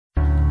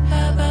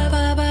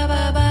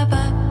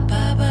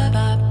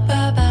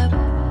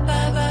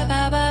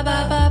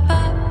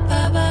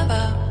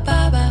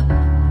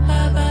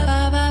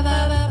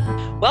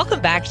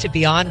back to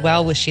Beyond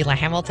Well with Sheila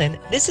Hamilton.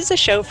 This is a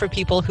show for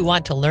people who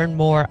want to learn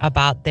more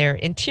about their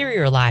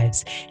interior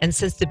lives. And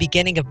since the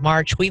beginning of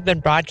March, we've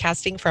been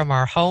broadcasting from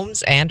our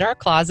homes and our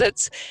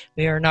closets.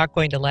 We are not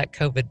going to let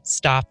COVID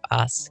stop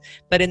us.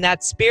 But in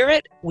that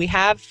spirit, we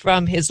have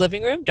from his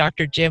living room,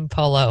 Dr. Jim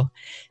Polo.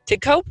 To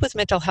cope with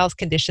mental health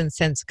conditions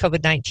since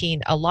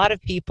COVID-19, a lot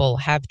of people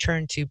have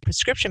turned to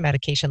prescription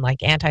medication like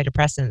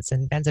antidepressants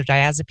and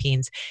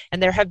benzodiazepines,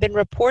 and there have been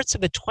reports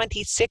of a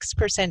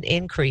 26%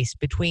 increase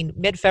between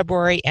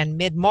mid-February and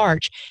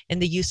mid-March in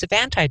the use of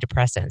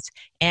antidepressants,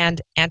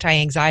 and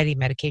anti-anxiety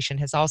medication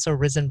has also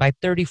risen by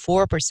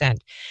 34%.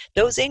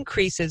 Those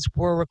increases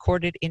were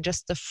recorded in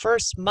just the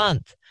first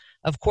month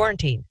of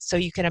quarantine. So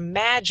you can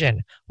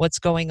imagine what's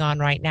going on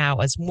right now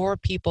as more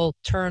people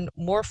turn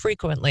more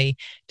frequently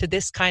to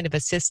this kind of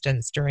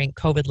assistance during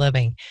COVID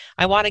living.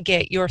 I want to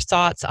get your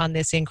thoughts on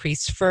this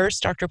increase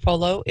first, Dr.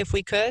 Polo, if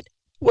we could.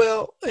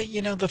 Well,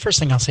 the first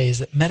thing I'll say is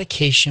that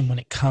medication when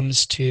it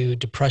comes to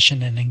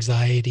depression and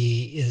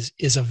anxiety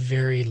is a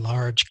very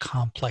large,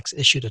 complex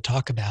issue to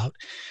talk about.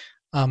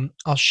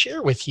 I'll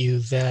share with you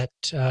that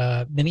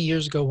many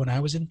years ago when I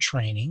was in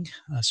training,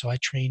 so I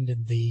trained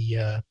in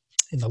the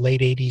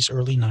late 80s,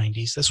 early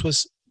 90s. This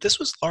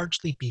was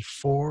largely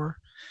before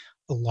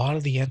a lot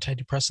of the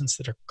antidepressants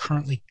that are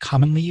currently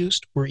commonly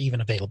used were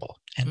even available.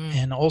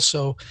 And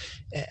also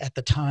at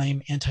the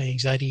time,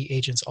 anti-anxiety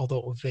agents,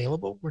 although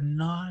available, were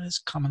not as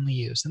commonly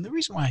used. And the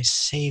reason why I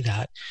say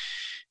that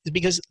is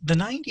because the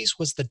 90s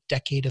was the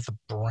decade of the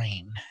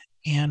brain.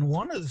 And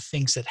one of the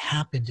things that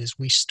happened is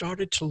we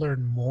started to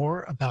learn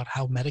more about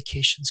how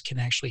medications can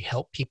actually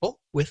help people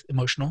with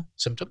emotional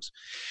symptoms.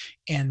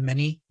 And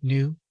many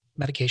new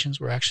medications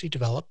were actually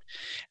developed.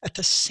 At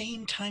the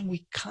same time,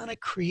 we kind of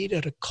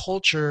created a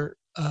culture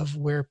of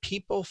where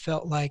people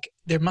felt like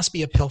there must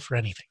be a pill for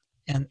anything.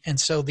 And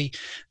so the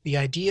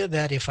idea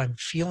that if I'm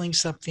feeling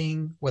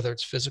something, whether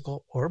it's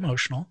physical or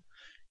emotional,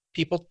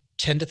 people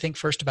tend to think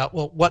first about,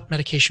 well, what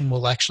medication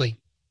will actually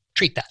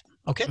treat that?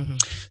 Okay. Mm-hmm.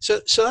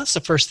 So that's the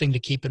first thing to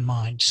keep in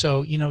mind.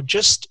 So,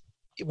 just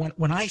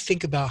when I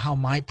think about how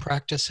my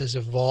practice has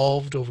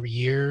evolved over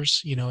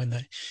years, in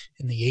the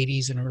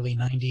 80s and early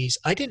 90s,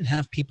 I didn't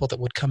have people that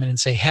would come in and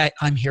say, hey,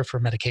 I'm here for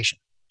medication.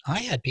 I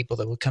had people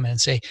that would come in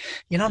and say,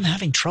 I'm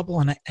having trouble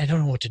and I don't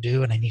know what to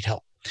do and I need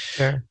help.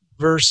 Sure.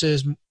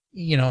 Versus, in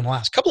the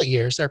last couple of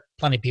years, there are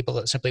plenty of people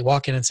that simply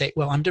walk in and say,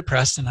 well, I'm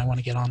depressed and I want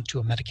to get on to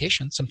a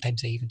medication.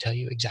 Sometimes they even tell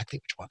you exactly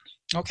which one.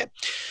 Okay.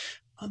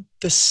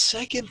 The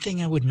second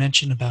thing I would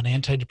mention about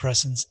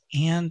antidepressants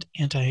and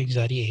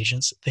anti-anxiety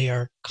agents, they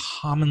are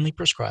commonly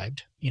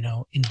prescribed,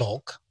 in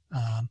bulk.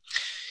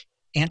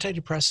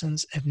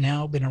 Antidepressants have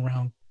now been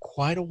around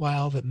quite a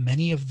while, but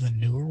many of the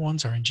newer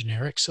ones are in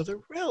generic, so they're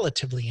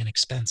relatively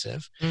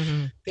inexpensive.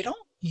 Mm-hmm. They don't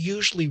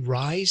usually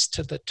rise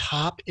to the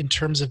top in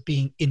terms of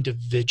being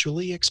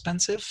individually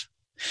expensive.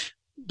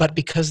 But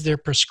because they're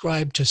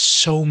prescribed to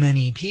so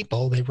many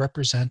people, they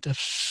represent a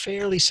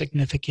fairly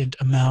significant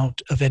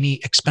amount of any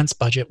expense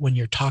budget when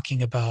you're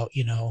talking about,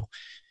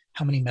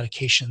 how many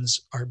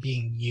medications are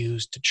being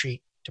used to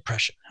treat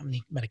depression, how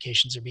many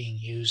medications are being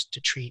used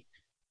to treat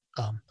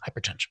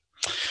hypertension.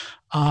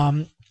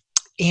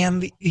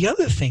 And the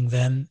other thing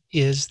then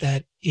is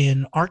that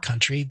in our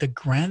country, the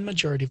grand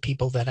majority of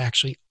people that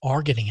actually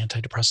are getting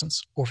antidepressants,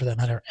 or for that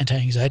matter,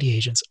 anti-anxiety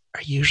agents,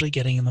 are usually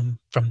getting them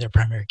from their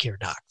primary care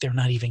doc. They're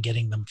not even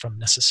getting them from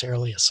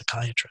necessarily a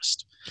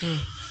psychiatrist.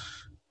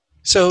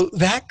 So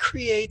that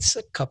creates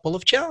a couple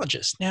of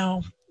challenges.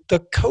 Now, the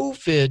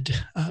COVID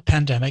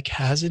pandemic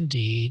has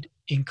indeed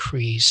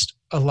increased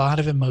a lot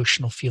of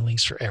emotional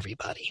feelings for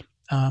everybody.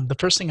 The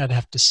first thing I'd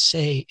have to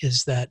say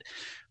is that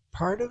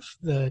part of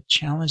the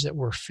challenge that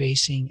we're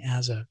facing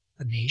as a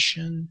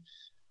nation,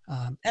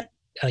 and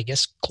I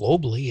guess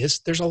globally, is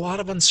there's a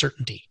lot of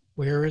uncertainty.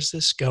 Where is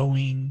this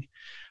going?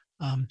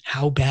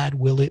 How bad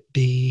will it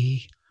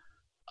be?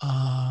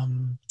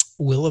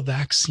 Will a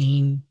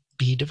vaccine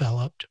be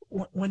developed?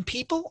 When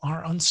people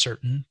are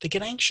uncertain, they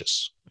get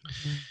anxious.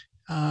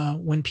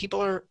 Mm-hmm. When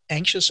people are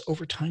anxious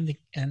over time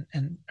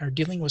and are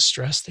dealing with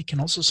stress, they can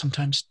also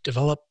sometimes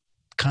develop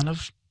kind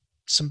of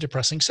some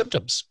depressing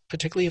symptoms,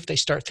 particularly if they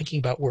start thinking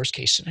about worst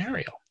case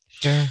scenario.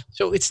 Sure.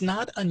 So it's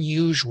not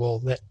unusual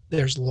that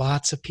there's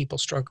lots of people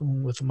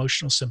struggling with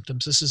emotional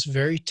symptoms. This is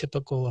very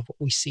typical of what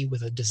we see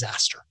with a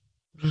disaster.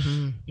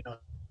 Mm-hmm. A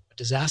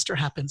disaster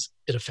happens,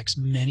 it affects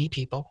many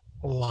people,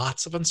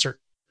 lots of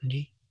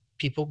uncertainty.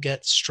 People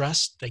get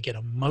stressed, they get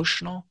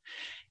emotional.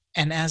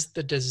 And as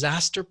the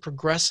disaster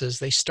progresses,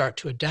 they start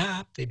to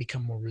adapt, they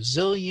become more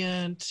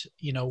resilient,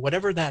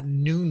 whatever that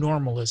new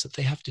normal is that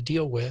they have to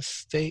deal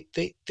with, they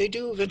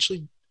do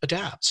eventually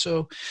adapt.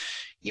 So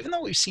even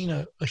though we've seen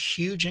a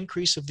huge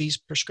increase of these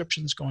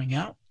prescriptions going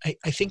out,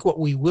 I think what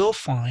we will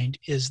find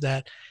is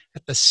that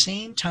at the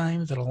same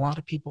time that a lot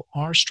of people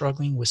are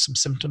struggling with some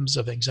symptoms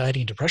of anxiety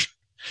and depression,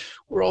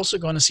 we're also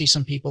going to see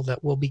some people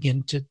that will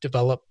begin to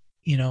develop,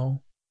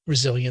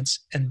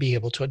 resilience and be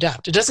able to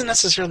adapt. It doesn't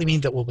necessarily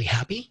mean that we'll be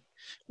happy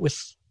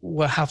with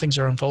how things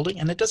are unfolding,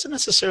 and it doesn't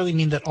necessarily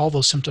mean that all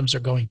those symptoms are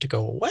going to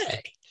go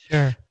away.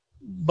 Sure.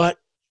 But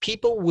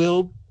people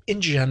will,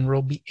 in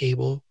general, be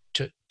able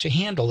to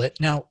handle it.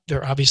 Now,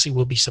 there obviously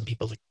will be some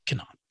people that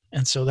cannot.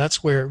 And so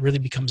that's where it really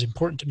becomes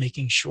important to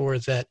making sure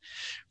that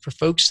for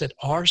folks that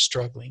are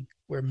struggling,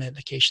 where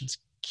medications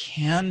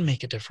can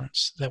make a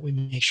difference, that we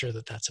make sure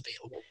that that's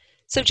available.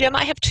 So, Jim,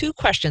 I have two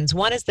questions.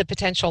 One is the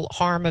potential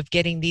harm of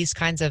getting these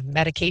kinds of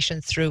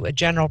medications through a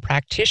general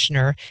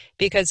practitioner,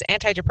 because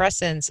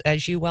antidepressants,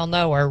 as you well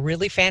know, are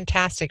really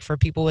fantastic for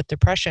people with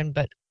depression,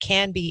 but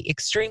can be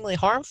extremely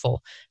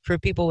harmful for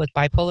people with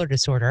bipolar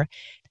disorder.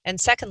 And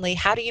secondly,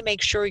 how do you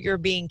make sure you're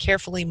being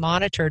carefully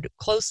monitored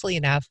closely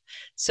enough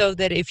so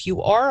that if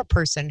you are a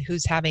person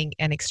who's having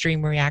an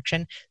extreme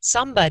reaction,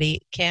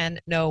 somebody can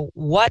know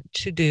what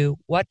to do,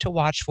 what to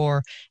watch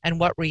for, and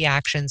what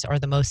reactions are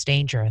the most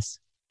dangerous?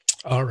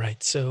 All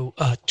right. So,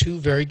 two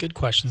very good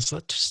questions.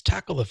 Let's just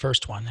tackle the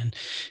first one. And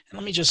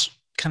let me just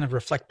kind of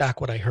reflect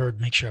back what I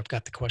heard, make sure I've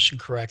got the question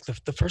correct.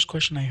 The first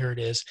question I heard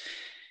is,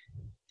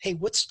 hey,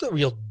 what's the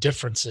real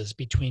differences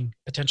between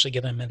potentially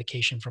getting a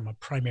medication from a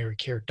primary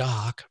care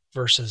doc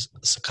versus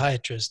a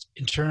psychiatrist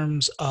in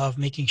terms of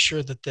making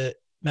sure that the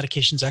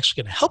medication is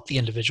actually going to help the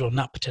individual,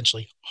 not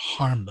potentially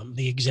harm them?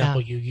 The Yeah,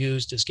 example you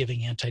used is giving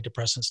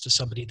antidepressants to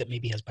somebody that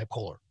maybe has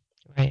bipolar.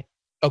 right.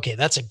 Okay,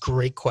 that's a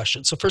great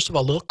question. So, first of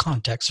all, a little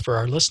context for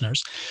our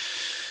listeners.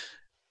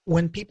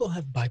 When people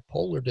have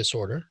bipolar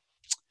disorder,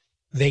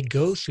 they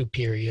go through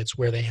periods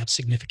where they have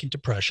significant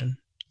depression.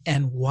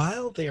 And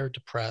while they are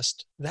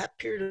depressed, that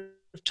period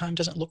of time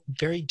doesn't look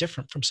very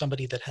different from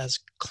somebody that has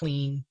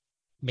clean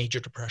major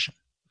depression.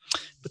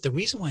 But the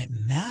reason why it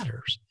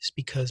matters is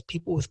because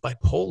people with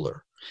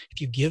bipolar,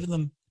 if you give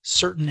them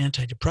certain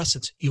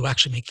antidepressants, you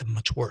actually make them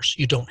much worse.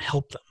 You don't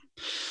help them.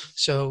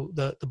 So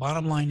the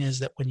bottom line is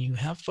that when you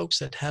have folks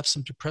that have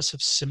some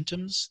depressive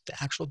symptoms, the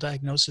actual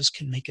diagnosis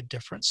can make a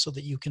difference so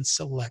that you can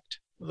select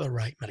the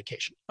right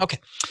medication. Okay.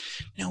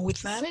 Now,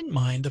 with that in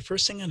mind, the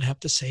first thing I'd have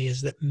to say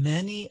is that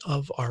many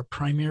of our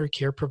primary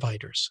care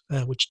providers,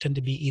 which tend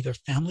to be either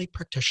family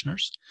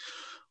practitioners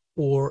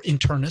or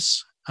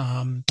internists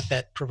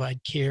that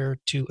provide care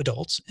to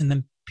adults, and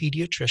then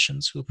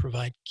pediatricians who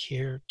provide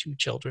care to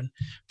children.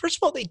 First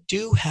of all, they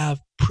do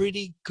have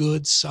pretty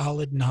good,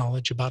 solid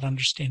knowledge about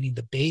understanding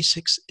the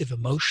basics of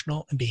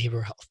emotional and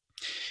behavioral health.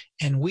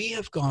 And we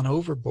have gone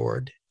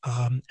overboard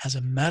as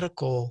a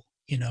medical,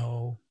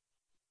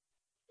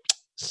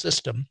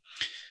 system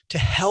to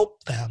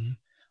help them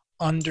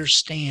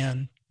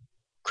understand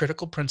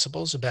critical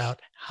principles about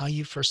how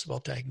you first of all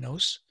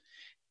diagnose,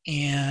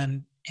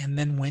 and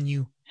then when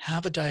you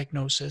have a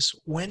diagnosis,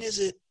 when is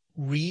it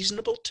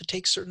reasonable to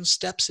take certain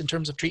steps in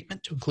terms of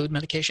treatment to include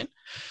medication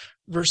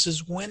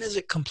versus when is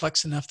it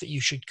complex enough that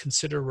you should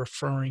consider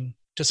referring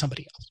to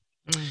somebody else.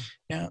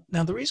 Mm.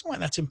 Now the reason why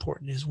that's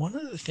important is one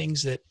of the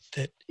things that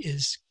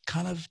is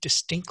kind of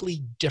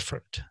distinctly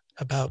different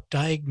about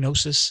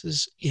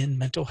diagnoses in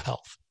mental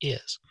health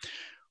is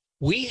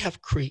we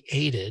have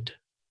created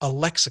a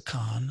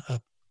lexicon,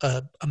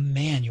 a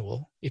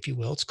manual, if you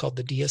will. It's called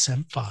the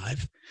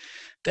DSM-5,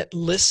 that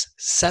lists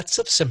sets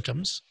of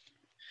symptoms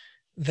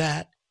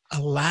that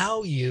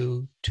allow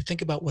you to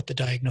think about what the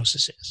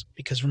diagnosis is.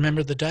 Because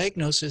remember, the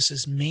diagnosis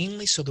is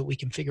mainly so that we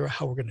can figure out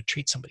how we're going to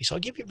treat somebody. So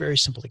I'll give you a very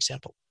simple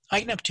example. I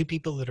can have two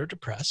people that are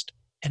depressed,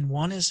 and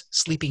one is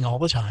sleeping all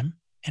the time,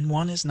 and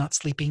one is not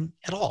sleeping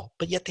at all,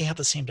 but yet they have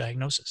the same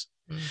diagnosis.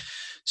 Mm.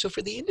 So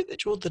for the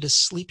individual that is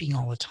sleeping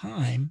all the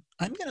time,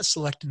 I'm going to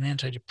select an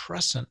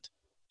antidepressant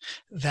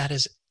that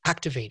is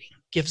activating,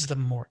 gives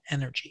them more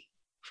energy.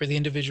 For the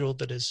individual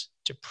that is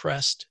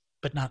depressed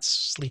but not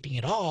sleeping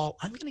at all,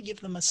 I'm going to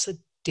give them a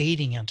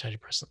sedating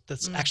antidepressant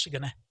that's actually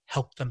going to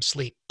help them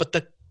sleep. But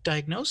the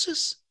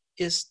diagnosis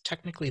is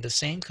technically the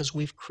same because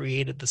we've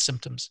created the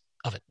symptoms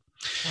of it.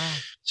 Wow.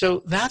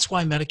 So that's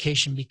why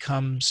medication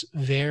becomes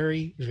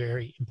very,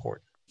 very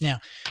important. Now,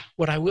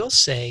 what I will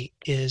say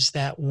is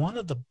that one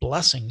of the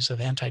blessings of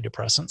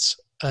antidepressants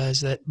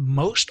is that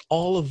most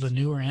all of the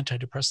newer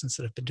antidepressants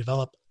that have been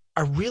developed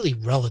are really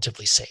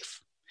relatively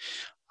safe.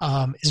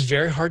 It's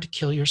very hard to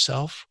kill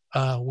yourself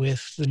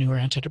with the newer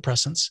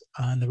antidepressants.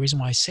 And the reason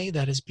why I say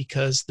that is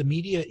because the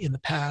media in the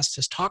past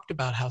has talked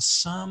about how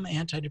some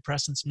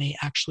antidepressants may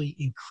actually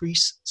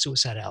increase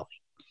suicidality.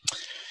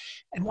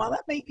 And while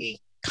that may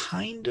be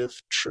kind of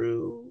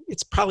true,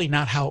 it's probably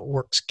not how it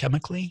works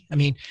chemically. I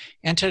mean,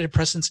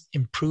 antidepressants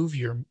improve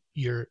your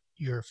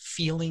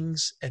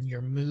feelings and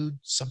your mood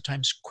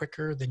sometimes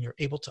quicker than you're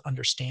able to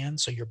understand.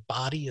 So your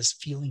body is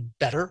feeling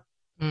better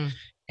and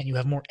you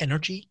have more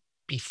energy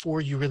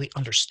before you really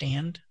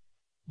understand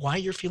why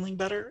you're feeling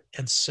better.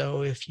 And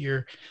so if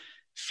you're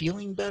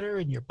feeling better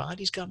and your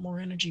body's got more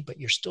energy, but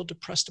you're still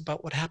depressed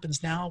about what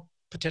happens now,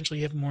 potentially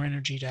you have more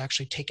energy to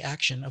actually take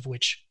action, of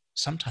which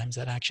sometimes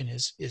that action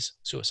is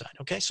suicide.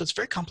 Okay, so it's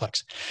very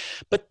complex.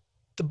 But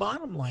the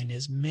bottom line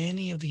is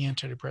many of the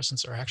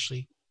antidepressants are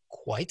actually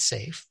quite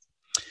safe.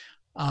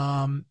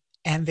 And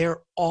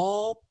they're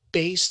all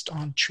based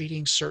on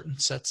treating certain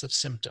sets of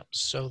symptoms,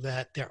 so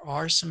that there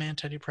are some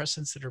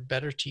antidepressants that are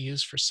better to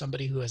use for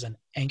somebody who has an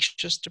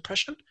anxious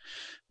depression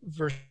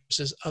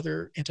versus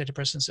other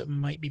antidepressants that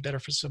might be better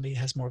for somebody who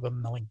has more of a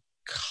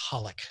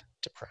melancholic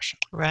depression.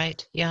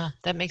 Right. Yeah,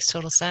 that makes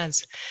total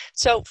sense.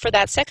 So, for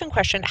that second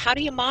question, how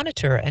do you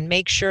monitor and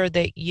make sure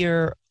that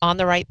you're on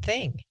the right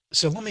thing?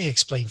 So let me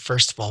explain,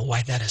 first of all,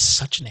 why that is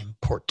such an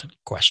important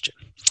question.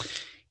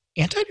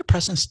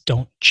 Antidepressants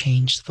don't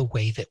change the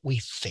way that we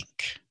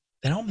think.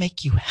 They don't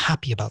make you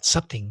happy about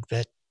something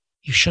that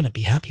you shouldn't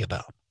be happy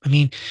about. I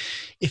mean,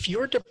 if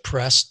you're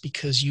depressed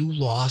because you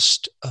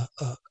lost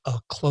a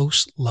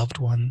close loved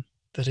one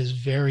that is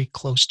very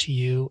close to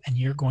you and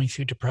you're going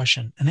through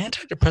depression, an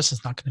antidepressant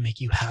is not going to make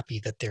you happy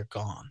that they're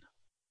gone.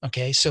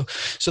 Okay, so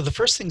the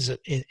first thing that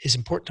is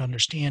important to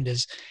understand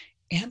is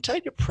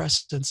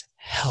antidepressants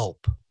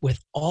help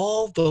with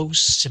all those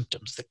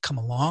symptoms that come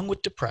along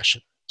with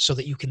depression so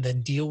that you can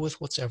then deal with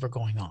what's ever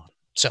going on.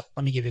 So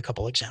let me give you a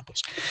couple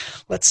examples.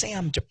 Let's say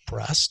I'm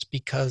depressed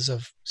because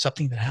of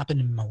something that happened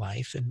in my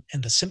life,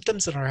 and the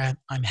symptoms that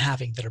I'm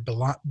having that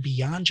are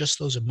beyond just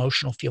those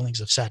emotional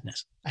feelings of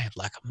sadness. I have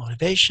lack of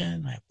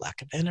motivation, I have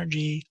lack of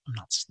energy, I'm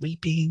not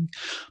sleeping,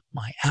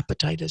 my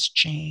appetite has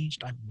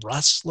changed, I'm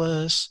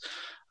restless,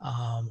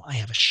 I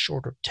have a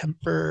shorter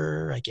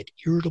temper, I get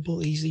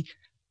irritable easy.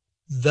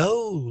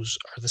 Those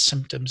are the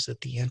symptoms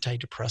that the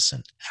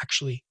antidepressant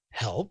actually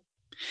help.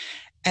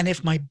 And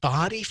if my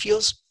body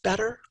feels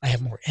better, I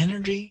have more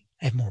energy,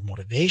 I have more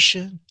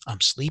motivation,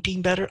 I'm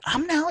sleeping better,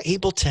 I'm now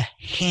able to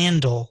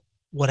handle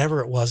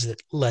whatever it was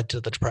that led to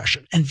the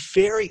depression. And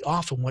very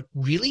often what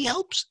really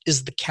helps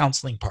is the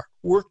counseling part,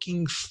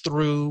 working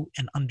through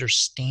and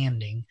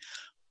understanding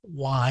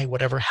why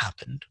whatever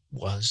happened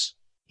was,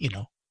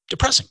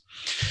 depressing.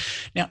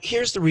 Now,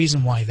 here's the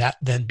reason why that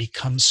then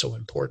becomes so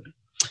important.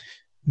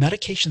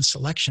 Medication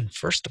selection,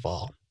 first of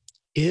all,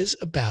 is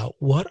about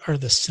what are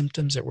the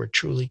symptoms that we're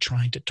truly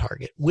trying to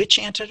target. Which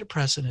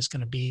antidepressant is going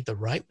to be the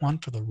right one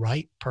for the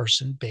right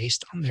person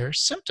based on their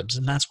symptoms?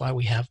 And that's why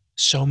we have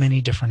so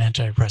many different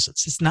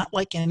antidepressants. It's not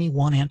like any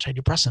one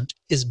antidepressant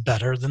is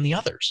better than the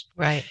others.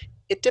 Right.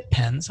 It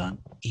depends on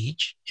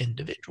each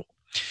individual.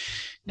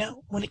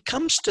 Now, when it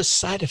comes to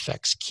side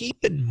effects,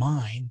 keep in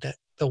mind that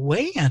the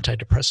way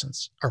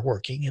antidepressants are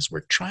working is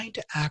we're trying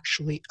to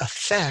actually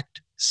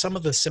affect some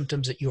of the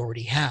symptoms that you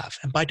already have.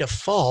 And by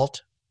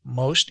default,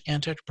 most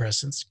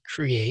antidepressants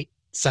create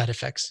side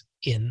effects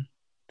in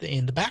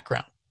the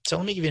background. So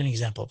let me give you an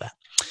example of that.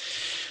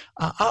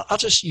 I'll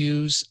just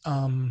use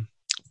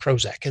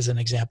Prozac as an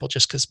example,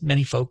 just because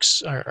many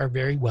folks are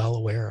very well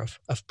aware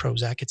of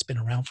Prozac. It's been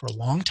around for a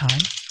long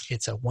time.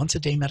 It's a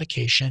once-a-day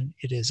medication.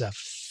 It is a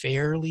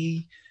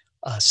fairly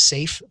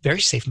safe,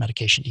 very safe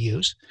medication to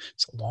use.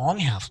 It's a long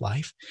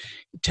half-life.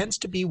 It tends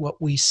to be what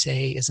we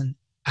say is an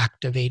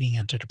activating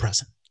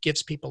antidepressant.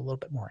 Gives people a little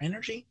bit more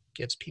energy,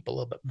 gives people a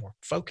little bit more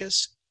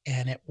focus,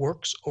 and it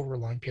works over a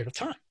long period of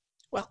time.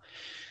 Well,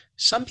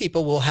 some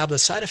people will have the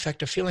side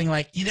effect of feeling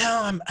like,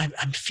 I'm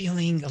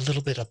feeling a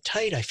little bit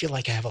uptight. I feel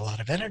like I have a lot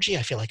of energy.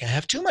 I feel like I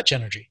have too much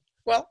energy.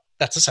 Well,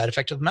 that's a side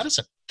effect of the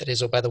medicine. That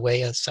is, oh, by the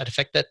way, a side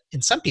effect that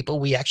in some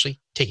people we actually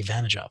take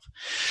advantage of.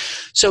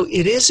 So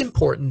it is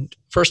important,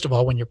 first of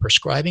all, when you're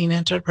prescribing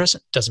an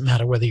antidepressant, doesn't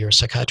matter whether you're a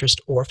psychiatrist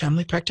or a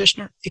family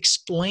practitioner,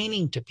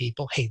 explaining to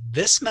people, hey,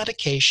 this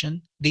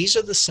medication, these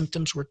are the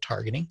symptoms we're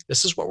targeting.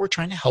 This is what we're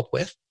trying to help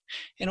with.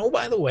 And oh,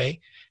 by the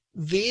way,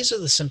 these are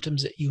the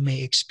symptoms that you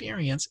may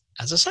experience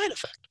as a side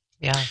effect.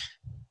 Yeah.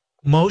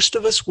 Most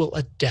of us will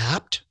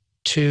adapt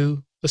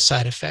to the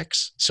side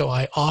effects. So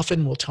I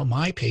often will tell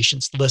my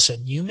patients,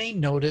 listen, you may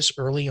notice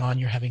early on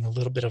you're having a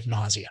little bit of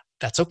nausea.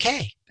 That's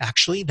okay.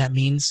 Actually, that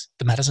means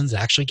the medicine's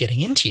actually getting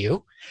into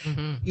you.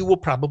 Mm-hmm. You will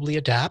probably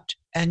adapt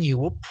and you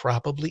will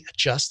probably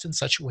adjust in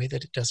such a way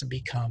that it doesn't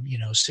become,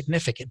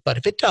 significant. But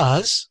if it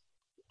does,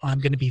 I'm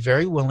going to be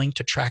very willing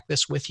to track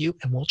this with you,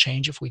 and we'll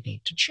change if we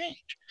need to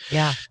change.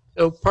 Yeah.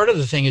 So part of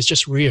the thing is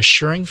just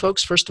reassuring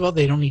folks, first of all,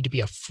 they don't need to be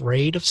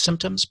afraid of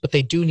symptoms, but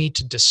they do need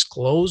to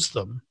disclose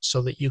them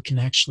so that you can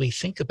actually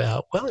think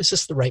about, well, is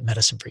this the right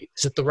medicine for you?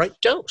 Is it the right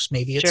dose?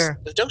 Maybe Sure.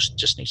 the dose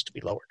just needs to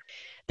be lowered.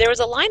 There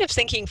was a line of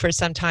thinking for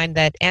some time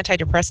that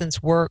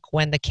antidepressants work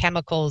when the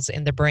chemicals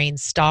in the brain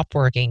stop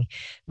working.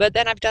 But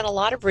then I've done a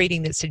lot of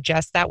reading that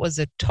suggests that was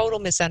a total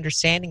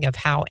misunderstanding of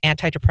how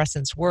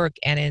antidepressants work.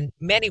 And in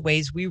many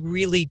ways, we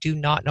really do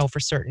not know for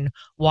certain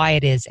why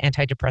it is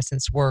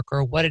antidepressants work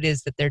or what it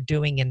is that they're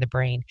doing in the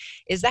brain.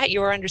 Is that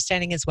your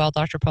understanding as well,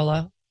 Dr.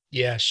 Polo?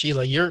 Yeah,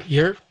 Sheila,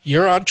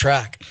 you're on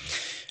track.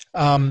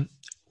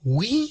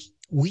 We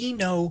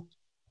know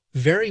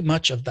very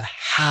much of the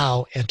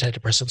how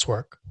antidepressants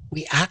work.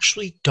 We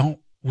actually don't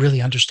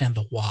really understand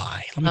the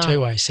why. Let me tell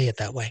you why I say it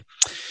that way.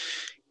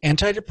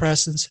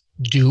 Antidepressants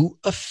do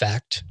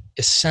affect,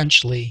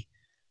 essentially,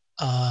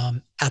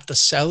 at the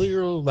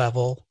cellular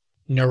level,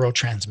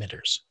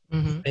 neurotransmitters.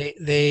 Mm-hmm.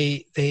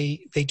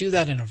 They do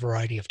that in a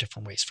variety of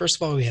different ways. First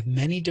of all, we have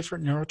many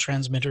different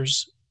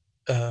neurotransmitters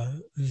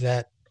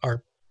that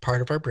are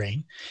part of our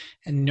brain,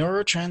 and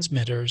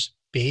neurotransmitters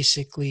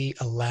basically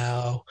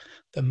allow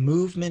the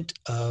movement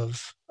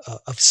of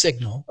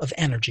signal, of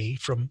energy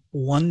from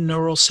one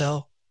neural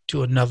cell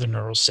to another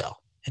neural cell.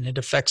 And it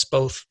affects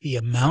both the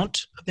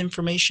amount of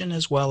information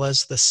as well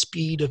as the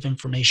speed of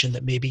information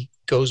that maybe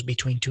goes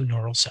between two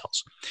neural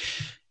cells.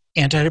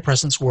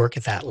 Antidepressants work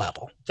at that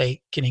level.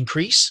 They can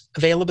increase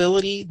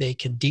availability, they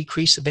can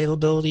decrease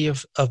availability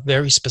of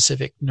very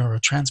specific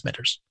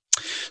neurotransmitters.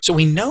 So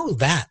we know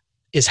that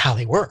is how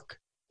they work.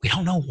 We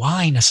don't know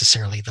why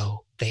necessarily,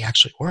 though, they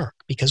actually work,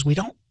 because we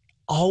don't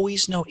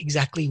always know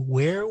exactly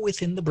where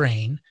within the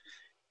brain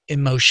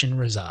emotion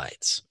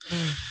resides.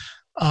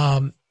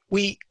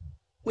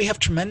 We have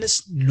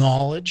tremendous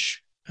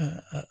knowledge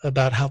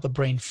about how the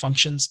brain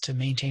functions to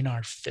maintain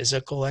our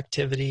physical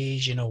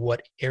activities,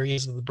 what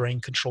areas of the brain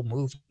control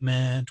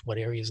movement, what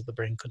areas of the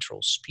brain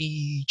control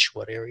speech,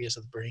 what areas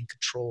of the brain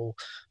control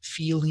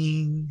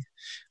feeling,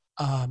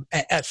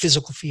 at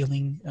physical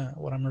feeling,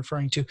 what I'm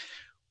referring to.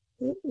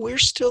 We're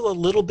still a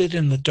little bit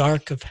in the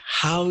dark of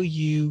how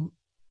you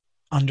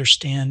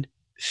understand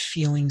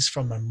feelings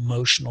from an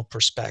emotional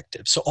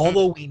perspective. So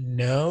although we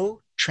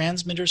know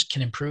transmitters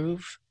can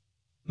improve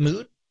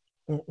mood,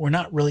 we're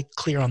not really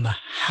clear on the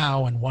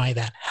how and why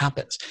that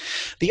happens.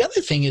 The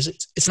other thing is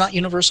it's not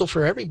universal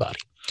for everybody.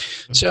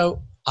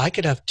 So I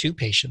could have two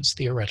patients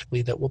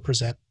theoretically that will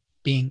present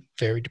being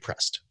very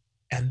depressed,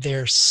 and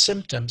their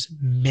symptoms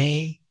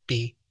may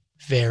be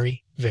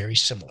very, very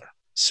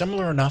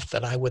similar enough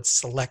that I would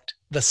select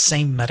the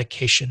same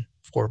medication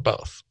for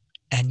both.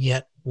 And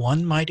yet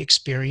one might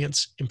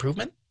experience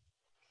improvement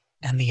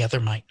and the other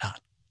might not.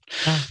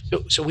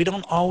 So we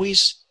don't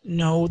always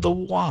know the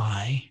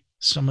why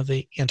some of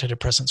the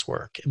antidepressants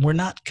work. And we're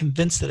not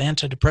convinced that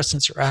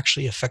antidepressants are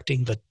actually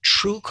affecting the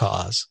true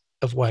cause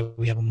of why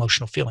we have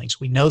emotional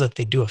feelings. We know that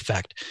they do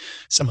affect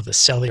some of the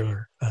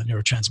cellular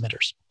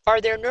neurotransmitters.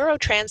 Are there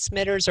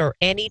neurotransmitters or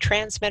any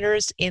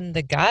transmitters in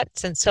the gut,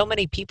 since so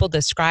many people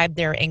describe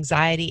their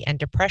anxiety and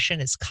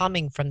depression as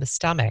coming from the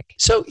stomach?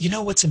 So,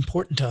 what's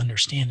important to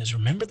understand is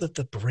remember that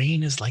the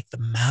brain is like the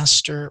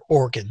master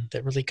organ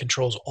that really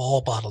controls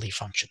all bodily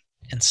function.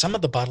 And some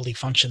of the bodily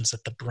functions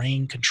that the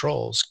brain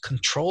controls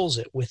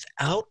it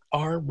without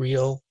our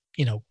real,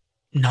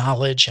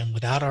 knowledge and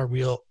without our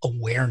real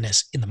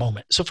awareness in the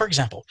moment. So, for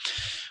example,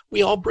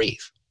 we all breathe.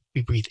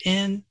 We breathe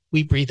in,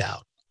 we breathe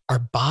out. Our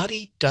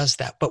body does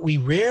that, but we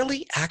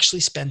rarely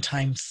actually spend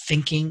time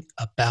thinking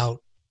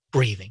about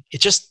breathing. It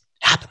just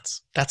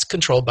happens. That's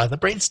controlled by the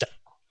brainstem.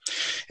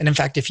 And in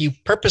fact, if you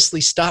purposely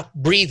stop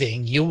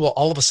breathing, you will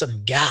all of a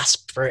sudden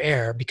gasp for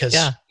air because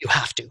you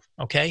have to,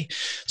 okay?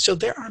 So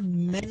there are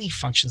many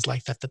functions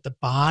like that the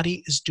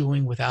body is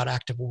doing without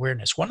active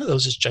awareness. One of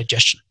those is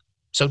digestion.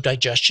 So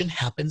digestion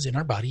happens in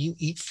our body. You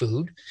eat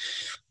food.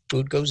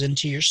 Food goes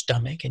into your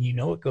stomach, and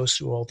it goes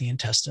through all the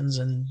intestines,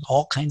 and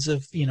all kinds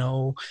of,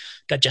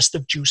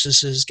 digestive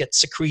juices get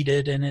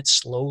secreted, and it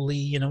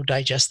slowly,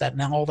 digests that.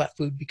 Now all that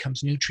food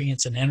becomes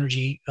nutrients and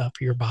energy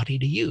for your body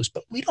to use.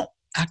 But we don't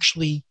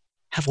actually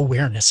have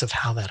awareness of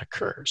how that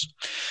occurs.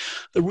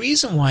 The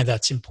reason why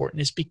that's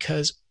important is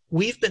because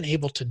we've been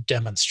able to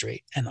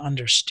demonstrate and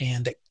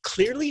understand that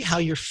clearly how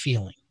you're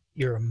feeling,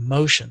 your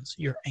emotions,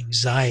 your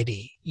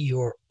anxiety,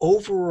 your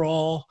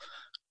overall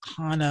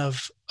kind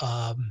of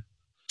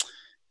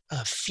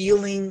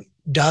feeling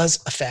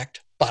does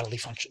affect bodily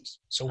functions.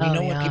 So we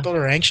know when people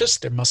are anxious,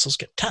 their muscles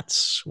get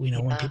tense. We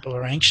know when people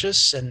are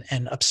anxious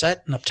and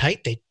upset and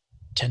uptight, they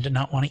tend to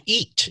not want to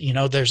eat.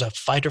 There's a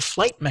fight or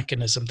flight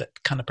mechanism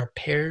that kind of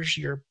prepares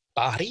your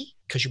body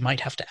because you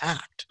might have to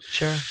act.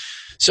 Sure.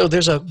 So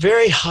there's a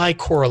very high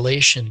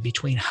correlation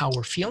between how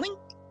we're feeling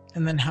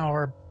and then how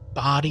our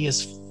body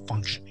is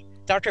functioning.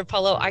 Dr.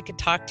 Polo, I could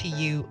talk to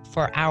you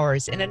for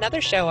hours. In another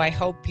show, I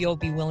hope you'll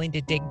be willing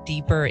to dig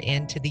deeper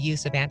into the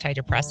use of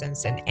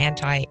antidepressants and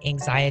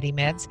anti-anxiety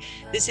meds.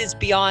 This is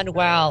Beyond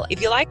Well.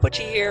 If you like what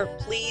you hear,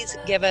 please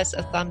give us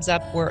a thumbs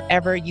up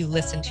wherever you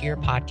listen to your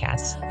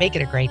podcasts. Make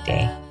it a great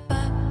day.